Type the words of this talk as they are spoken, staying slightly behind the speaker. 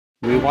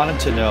We wanted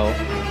to know,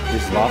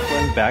 is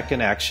Laughlin back in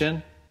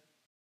action?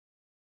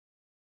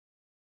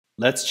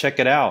 Let's check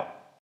it out.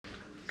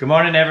 Good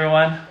morning,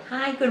 everyone.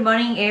 Hi, good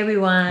morning,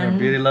 everyone.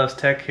 Beauty Loves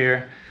Tech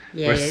here.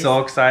 Yes. We're so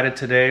excited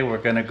today. We're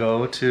gonna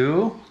go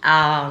to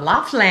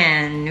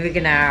Laughlin. We're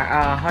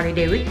gonna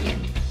holiday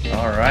weekend.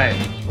 All right.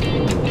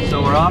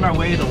 So we're on our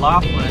way to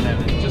Laughlin,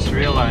 and just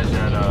realized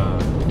that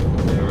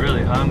we're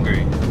really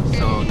hungry.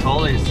 So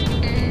Tolly's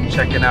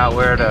checking out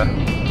where to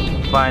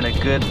find a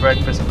good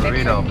breakfast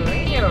burrito.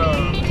 Burrito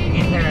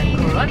in the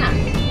Corona.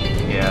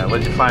 Yeah. What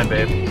did you find,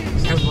 babe?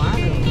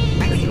 Eduardo.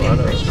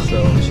 Eduardo.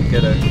 So we should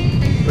get a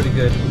pretty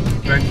good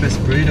breakfast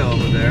burrito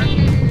over there.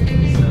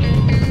 So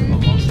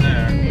almost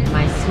there.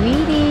 My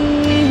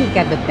sweetie, he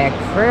got the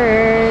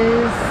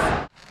breakfast.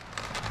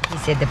 He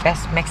said the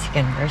best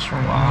Mexican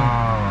restaurant.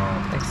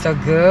 Wow. Looks so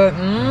good.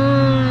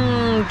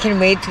 Can't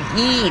wait to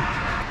eat.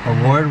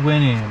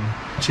 Award-winning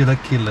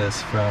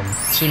chilaquiles from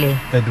Chile.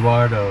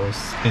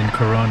 Eduardo's in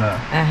Corona,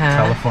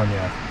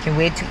 California. Can't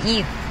wait to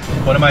eat.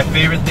 One of my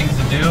favorite things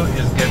to do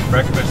is get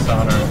breakfast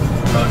on our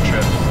road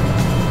trips.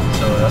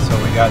 So that's what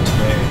we got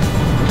today.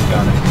 We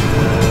got a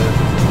good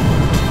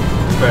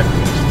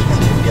breakfast.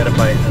 So you can get a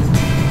bite. I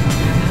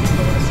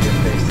want to see your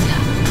face.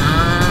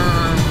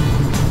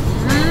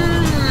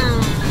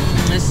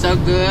 It's so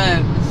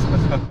good.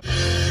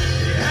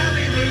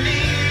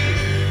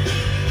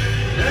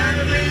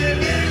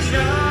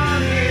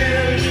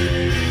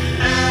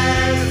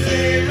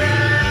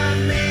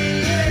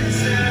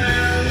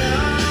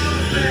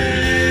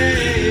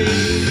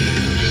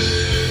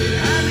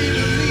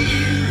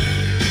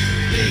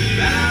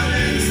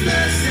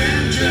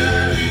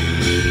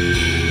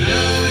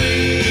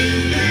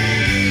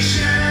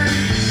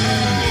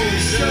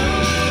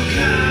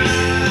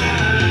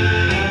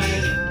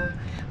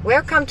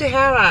 Welcome to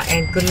Harrah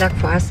and good luck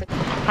for us.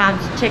 Time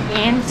to check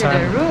in to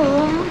the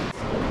room.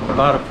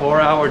 About a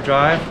 4-hour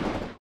drive.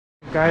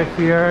 Guy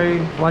Fieri,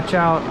 watch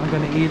out. I'm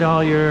gonna eat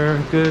all your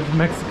good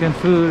Mexican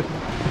food.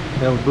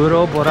 El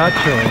Burro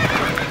Borracho.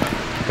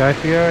 Guy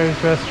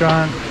Fieri's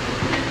restaurant.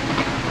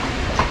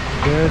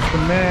 There's the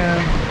man.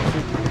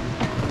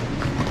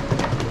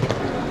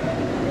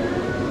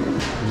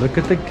 Look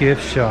at the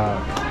gift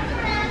shop.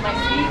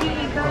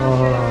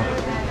 Oh,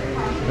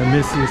 I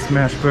miss you,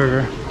 Smash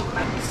Burger.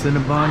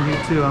 Cinnabon, you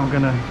too. I'm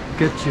gonna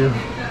get you.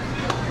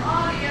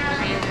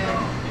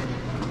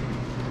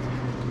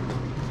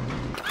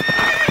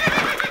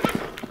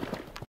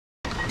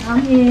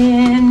 Come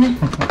in.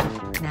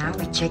 Now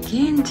we check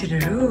into the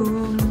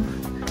room.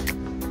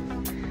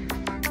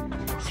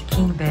 It's a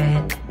king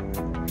bed.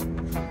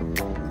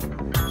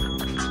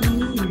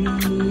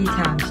 TV.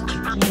 Time to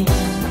check in.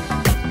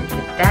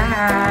 Look at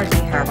that. We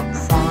have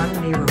fun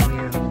living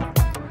room.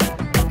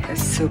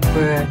 It's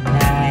super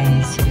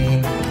nice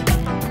today.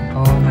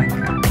 Oh my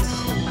gosh.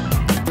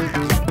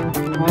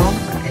 Oh,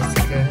 it's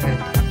good.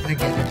 Look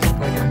at the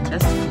people doing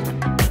just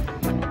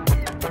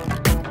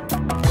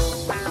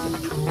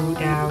food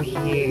out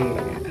here.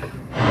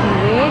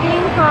 We're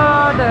waiting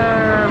for the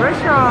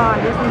restaurant.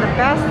 This is the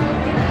best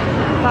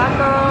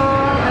taco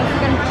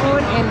Mexican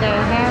food in the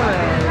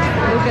Harrah.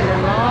 Look at the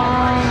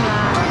long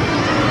line.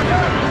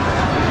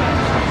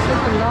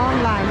 Super long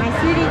line. My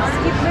sweetie, just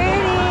keep waiting.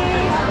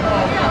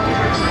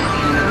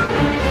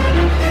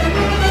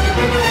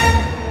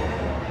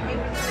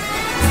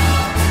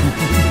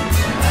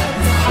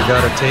 We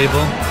got a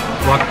table,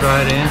 walked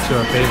right into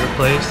our favorite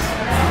place,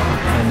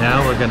 and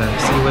now we're gonna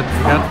see what we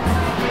got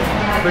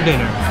for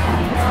dinner.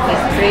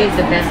 This tray is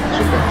the best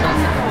chicken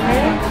sauce.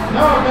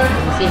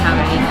 Let's see how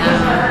it is.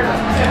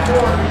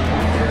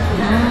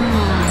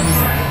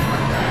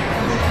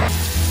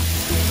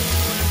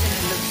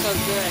 It looks so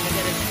good. Look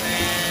at it.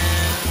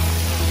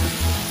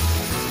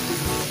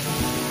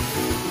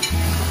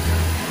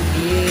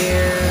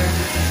 Beer.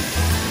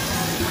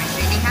 My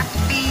sweetie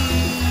happy.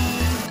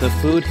 The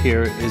food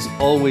here is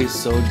always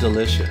so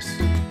delicious.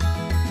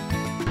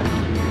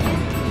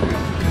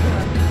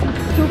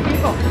 2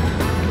 people.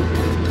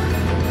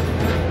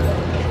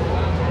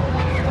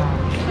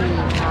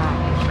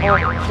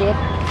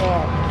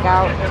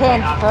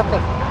 10.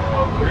 Perfect.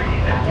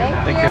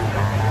 Thank you.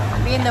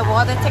 We're in the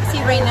water taxi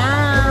right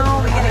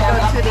now. We're gonna go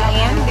to the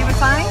end,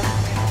 Riverside.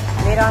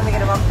 Later on, we're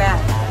gonna walk back.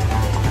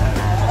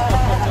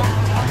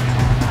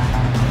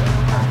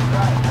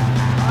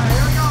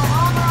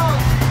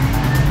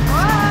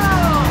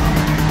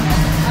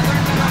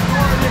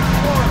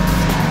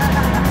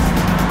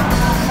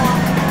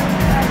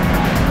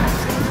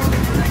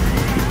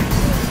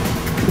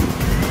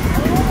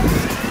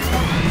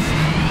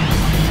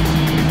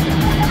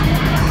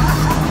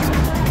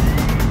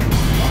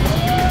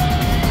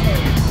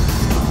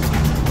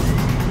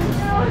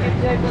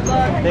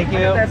 Thank you.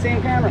 That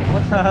same camera.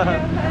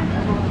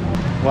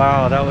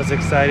 Wow, that was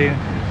exciting.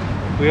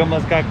 We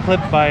almost got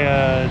clipped by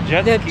a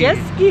jet ski. The jet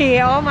ski,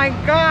 oh my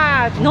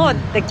god. No,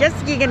 the jet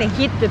ski gonna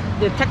hit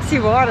the taxi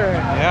water.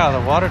 Yeah,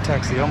 the water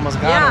taxi almost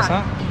got us,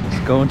 huh?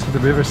 Let's go into the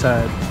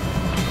Riverside.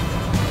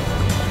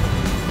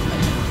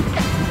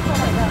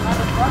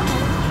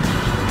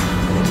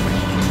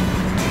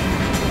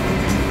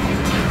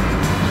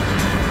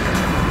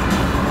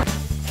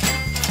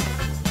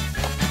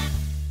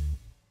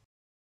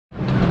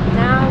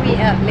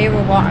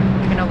 walk.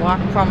 We're gonna walk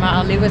from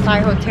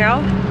Riverside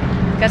Hotel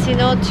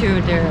Casino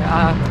to the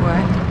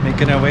what?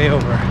 Making our way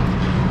over.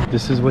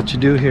 This is what you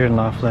do here in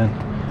Laughlin.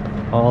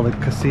 All the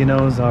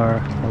casinos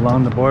are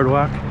along the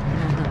boardwalk.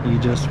 You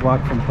just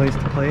walk from place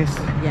to place.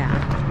 Yeah.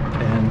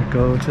 And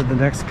go to the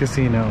next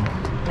casino.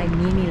 Like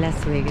mini Las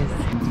Vegas.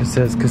 It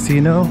says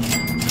casino.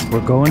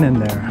 We're going in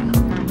there.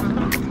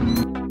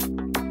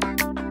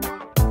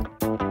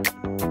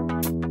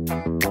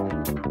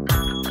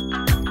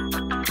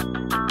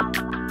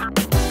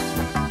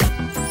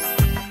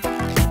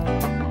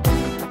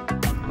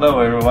 Hello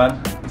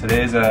everyone.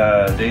 Today's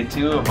day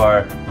 2 of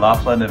our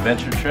Laughlin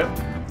adventure trip.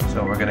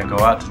 So we're gonna go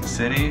out to the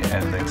city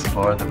and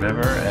explore the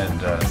river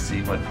and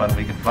see what fun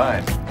we can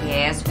find.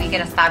 Yes, we're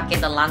gonna stop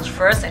get the lunch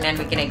first, and then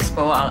we're gonna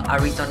explore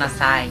Arizona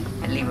side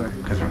and river.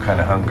 Because we're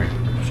kind of hungry.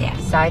 Yeah,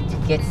 decide to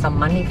get some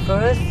money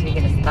first. We're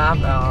gonna stop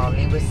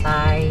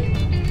Riverside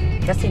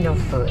Casino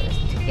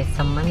first to get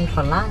some money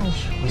for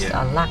lunch with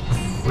our Lux.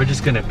 We're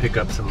just gonna pick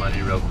up some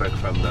money real quick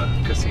from the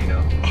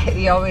casino.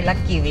 We're always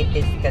lucky with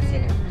this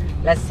casino.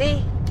 Let's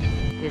see.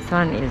 This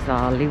one is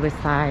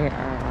Riverside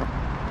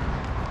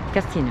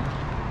Casino.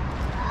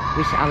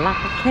 Which I like,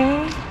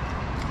 okay?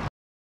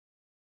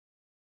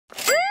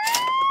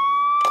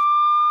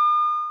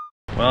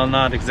 Well,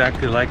 not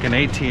exactly like an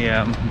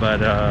ATM,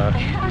 but a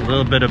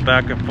little bit of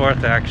back and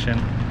forth action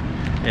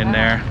in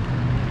there.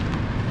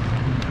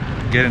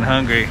 Getting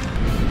hungry.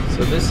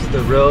 So this is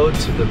the road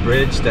to the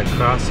bridge that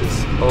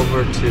crosses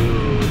over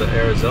to the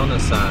Arizona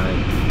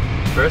side.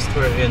 First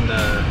we're in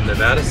the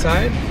Nevada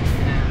side.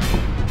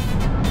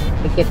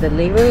 Look at the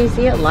river is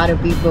here. A lot of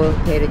people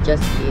here to jet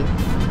ski.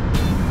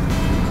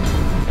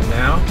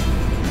 Now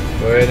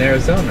we're in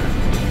Arizona.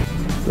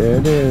 There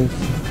it is,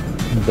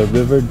 the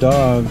river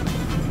dog.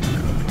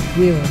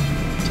 River.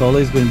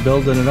 Tolly's been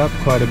building it up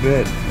quite a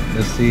bit.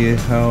 Let's see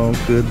how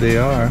good they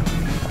are.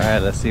 All right,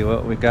 let's see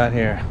what we got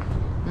here.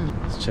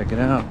 Let's check it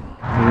out.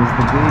 Here's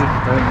the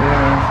beef right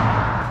there.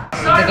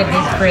 Look at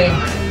this bread,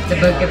 the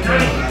burger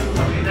bread.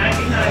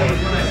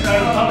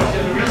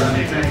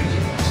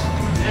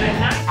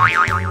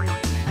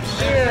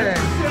 Here.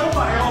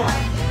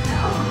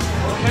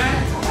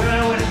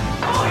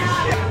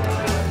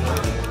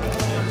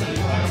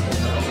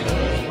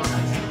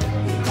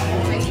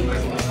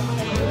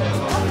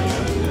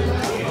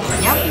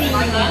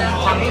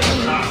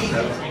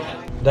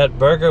 That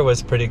burger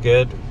was pretty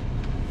good,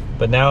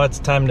 but now it's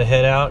time to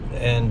head out,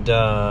 and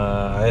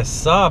I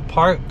saw a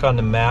park on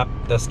the map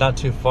that's not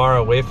too far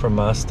away from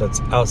us,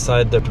 that's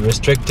outside the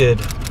restricted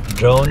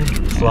drone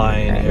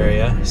flying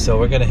area, so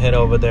we're gonna head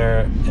over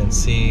there and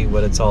see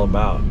what it's all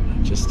about,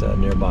 just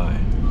nearby.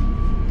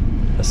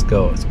 Let's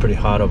go. It's pretty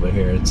hot over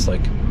here. It's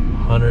like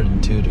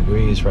 102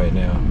 degrees right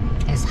now.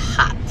 It's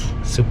hot.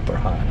 Super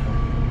hot.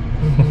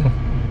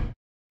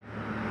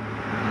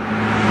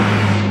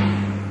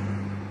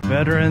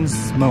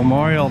 Veterans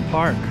Memorial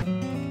Park.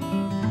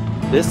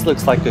 This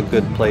looks like a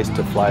good place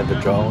to fly the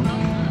drone.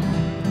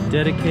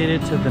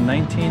 Dedicated to the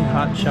 19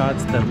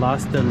 hotshots that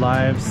lost their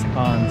lives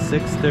on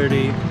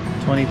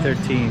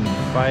 6/30/2013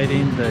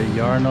 fighting the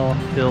Yarnell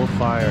Hill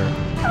Fire.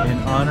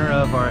 In honor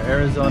of our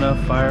Arizona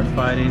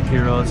firefighting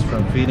heroes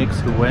from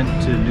Phoenix who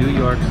went to New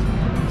York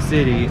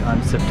City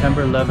on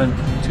September 11,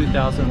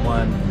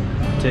 2001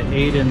 to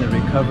aid in the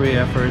recovery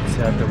efforts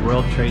at the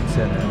World Trade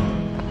Center.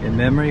 In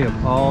memory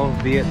of all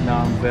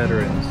Vietnam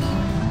veterans.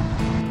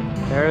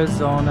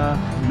 Arizona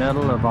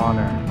Medal of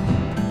Honor.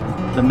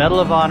 The Medal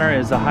of Honor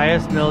is the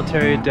highest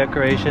military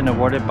decoration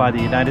awarded by the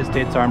United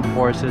States Armed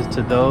Forces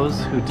to those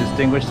who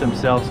distinguish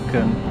themselves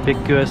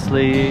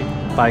conspicuously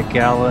by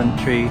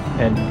gallantry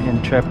and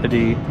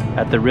intrepidity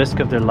at the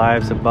risk of their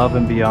lives above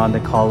and beyond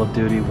the call of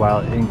duty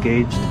while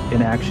engaged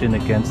in action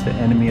against the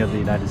enemy of the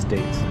United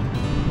States.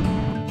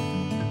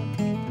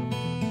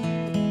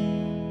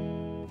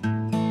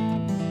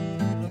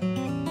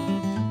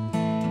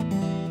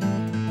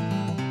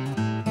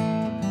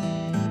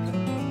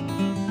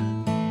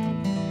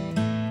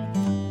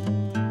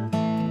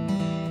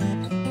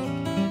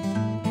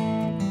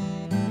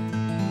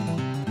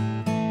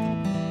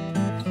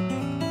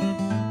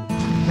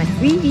 My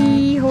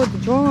sweetie, hold the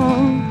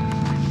drone.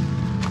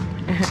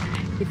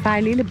 You fly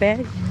a little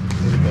bit.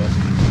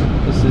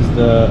 This is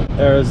the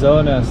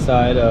Arizona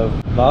side of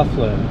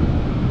Laughlin.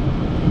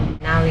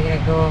 Now we're gonna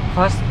go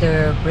across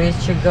the bridge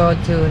to go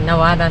to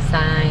Nevada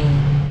side.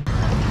 A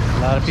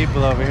lot of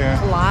people over here.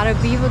 A lot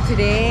of people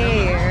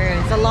today.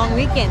 It's a long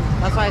weekend.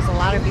 That's why it's a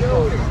lot of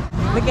people.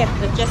 Look at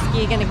the jet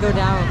ski gonna go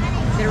down.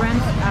 The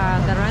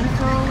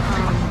rental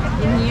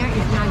in here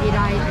is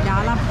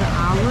 $99 per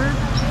hour.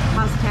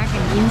 Plus tax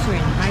and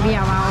insurance, maybe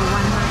about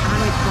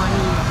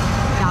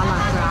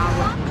 $120 per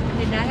hour.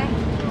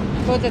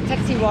 For the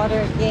taxi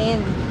water again.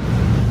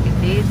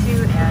 Day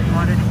 2 and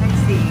water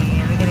taxi.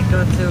 We're gonna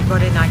go to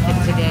Golden Nugget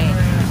today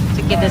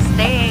to get the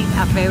steak,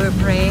 our favorite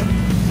place,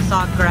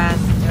 Saltgrass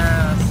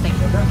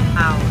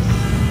Steakhouse.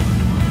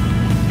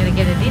 Gonna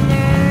get a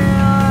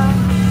dinner.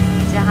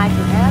 Say hi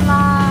to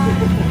Harrah.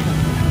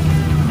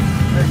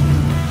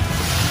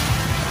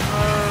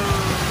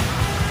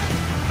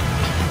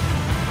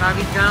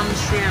 Barbie drum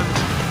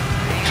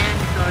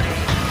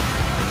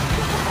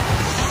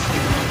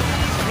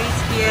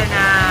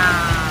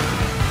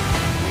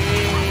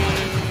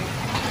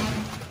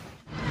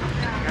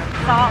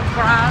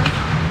Saltgrass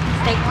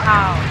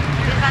Steakhouse.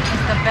 This one is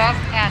the best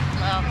at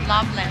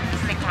Laughlin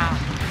Steakhouse.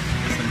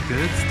 Some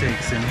good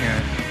steaks in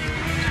here.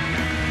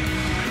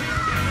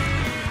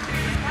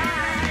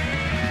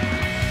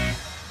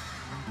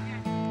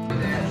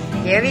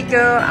 Here we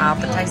go,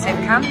 appetizer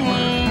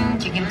coming.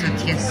 Chicken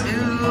tortilla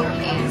soup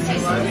and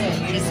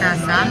Caesar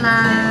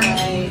salad.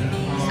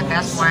 It's the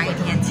best wine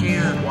here too.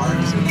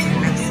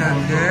 Looks so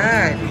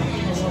good.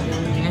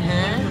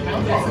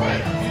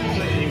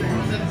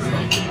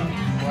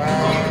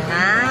 Wow.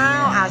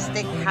 Now our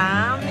steak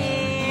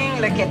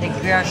coming. Look at the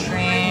grilled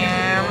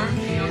shrimp.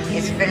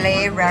 It's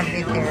filet wrapped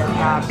with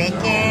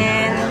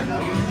bacon,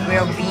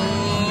 grilled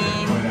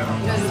bean,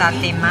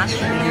 satay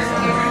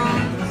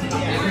mushroom.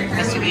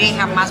 We really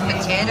have mashed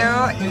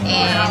potato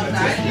and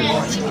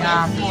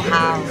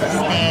Bullhead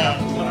steak.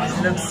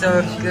 It looks so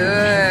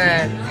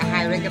good. I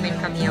highly recommend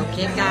coming,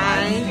 okay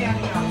guys?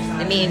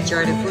 Let me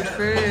enjoy the food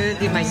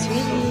first with my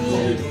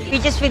sweetie. We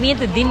just finished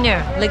the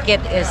dinner. Look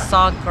at it,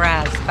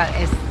 Saltgrass, but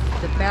it's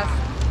the best.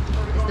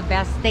 It's the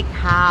best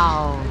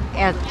steakhouse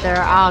at the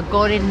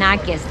Golden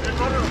Nuggets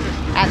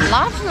at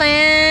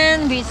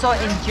Laughlin. We so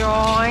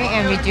enjoy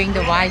and we drink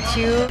the wine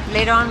too.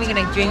 Later on, we're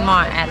gonna drink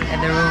more at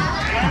the room.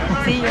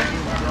 See you.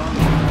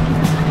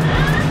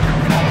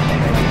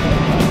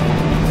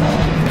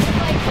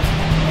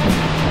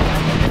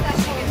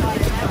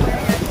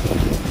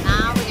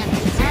 Now we're gonna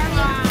see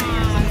Harrah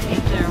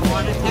in their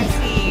water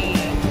taxi.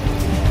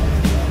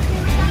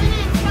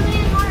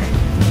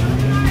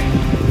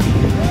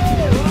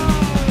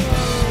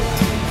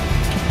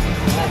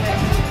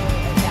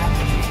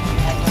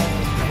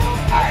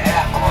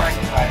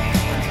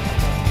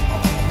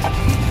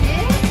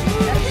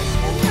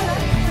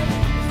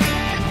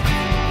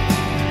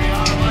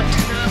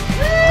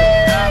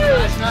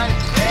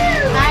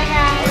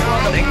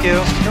 Thank you.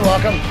 You're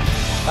welcome.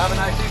 Have a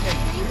nice evening.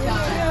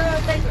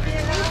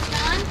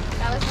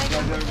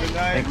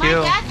 Thank you.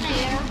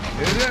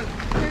 Is it?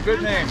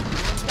 Good name.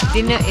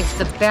 Dinner is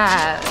the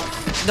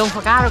best. Don't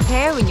forget,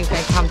 okay? When you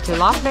guys come to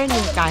Laughlin,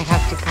 you guys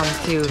have to come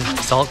to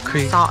Salt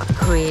Creek. Salt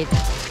Creek.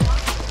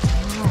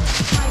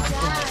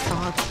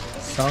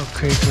 Salt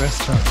Creek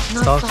restaurant.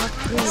 No, Salt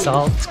Creek.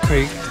 Salt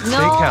Creek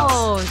Steakhouse.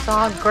 No,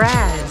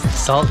 Saltgrass.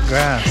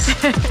 Saltgrass.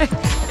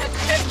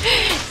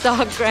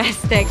 Saltgrass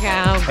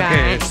Steakhouse, Okay,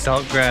 guys. it's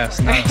Saltgrass,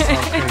 not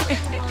Salt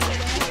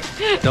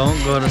Creek. Don't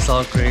go to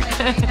Salt Creek.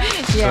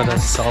 Yeah. Go to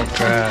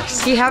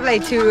Saltgrass. He have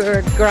like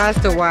two grass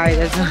to white,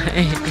 that's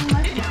why.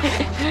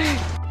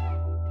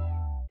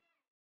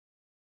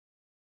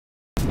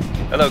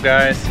 Hello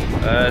guys,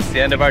 it's the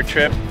end of our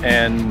trip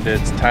and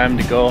it's time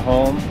to go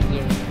home.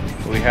 Yes.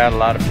 We had a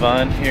lot of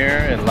fun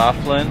here in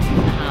Laughlin.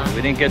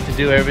 We didn't get to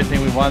do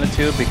everything we wanted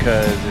to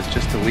because it's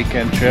just a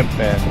weekend trip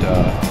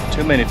and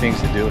too many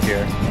things to do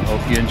here.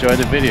 Hope you enjoyed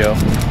the video.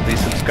 Please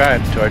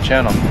subscribe to our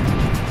channel.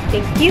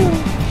 Thank you.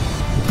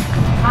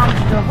 Come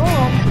to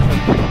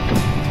home.